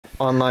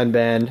online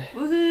band.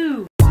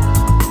 Woohoo!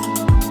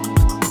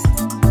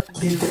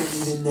 People don't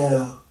even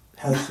know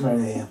how smart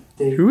I am.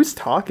 Who's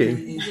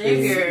talking?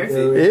 Xavier.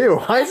 Ew,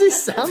 why does he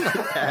sound like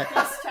that?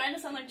 He's trying to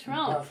sound like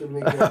Trump.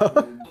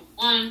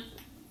 1,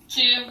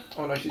 2,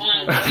 Oh, no, she's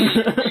 1,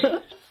 2, 3.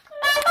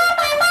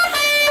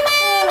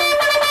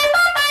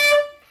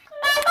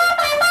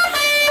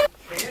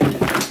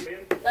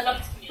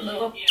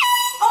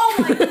 Oh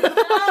my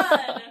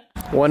god!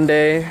 One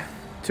day,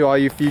 to all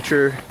you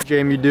future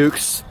Jamie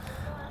Dukes,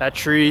 that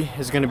tree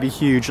is gonna be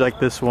huge like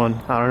this one.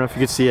 I don't know if you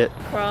can see it.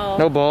 Bro.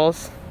 No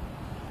balls.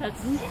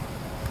 That's...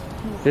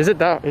 Is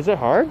it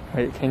hard?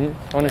 Wait, can you?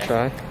 I wanna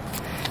try.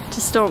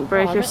 Just don't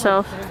break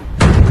yourself.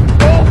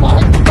 Oh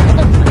my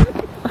god!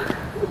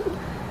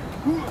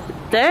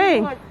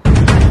 Dang!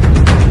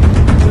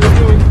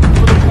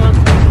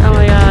 Oh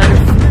my god.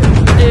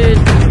 Dude.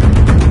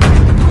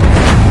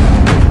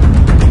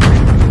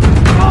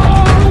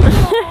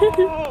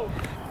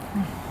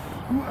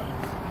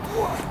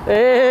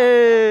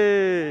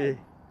 Hey!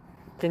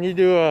 Can you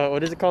do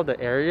what is it called? The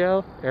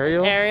aerial?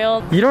 Aerial.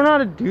 You don't know how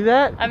to do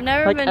that? I've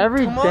never like been.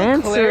 every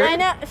dancer. I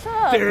know. Shut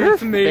up. You're a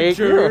fake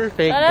Shut up.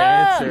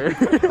 dancer.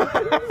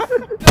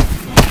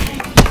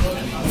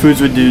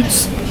 Foods with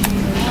dudes.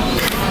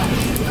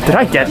 Did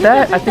I get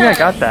that? I think I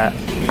got that.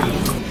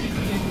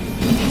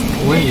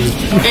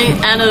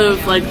 8 out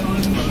of like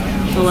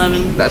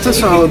 11. That's a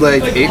solid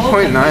like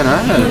 8.9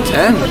 out of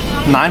 10.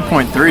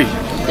 9.3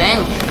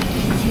 Dang.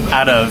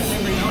 out of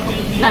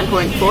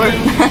 9.4.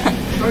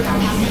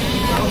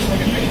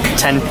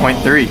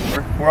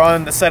 10.3. We're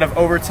on the set of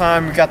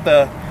overtime. We got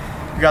the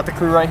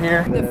crew right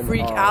here.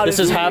 Freak out. This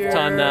is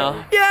halftime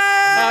now. Yeah!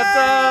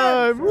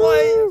 Halftime!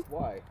 Woo!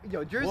 Why?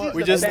 Yo, Jersey's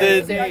We just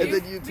did.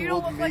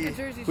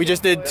 We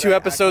just did 2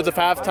 episodes of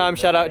halftime.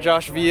 Shout out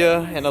Josh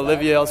Villa and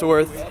Olivia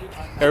Ellsworth.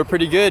 They were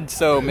pretty good,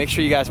 so make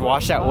sure you guys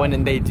watch that one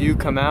and they do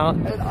come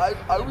out.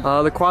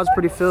 The quad's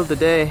pretty filled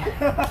today.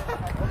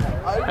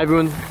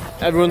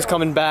 Everyone's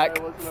coming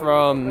back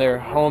from their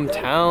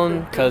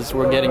hometown because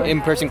we're getting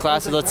in-person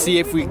classes. Let's see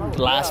if we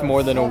last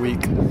more than a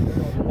week,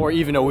 or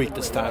even a week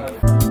this time.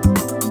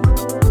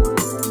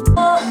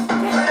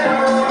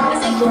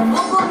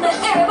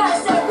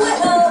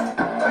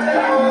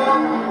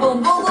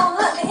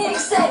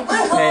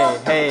 Hey,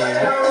 hey.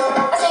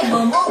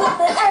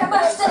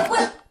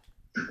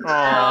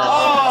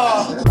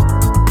 Aww.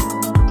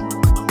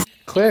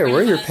 Claire, where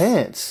are your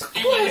pants?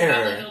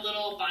 Claire! Like a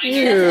little binder.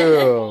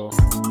 Ew.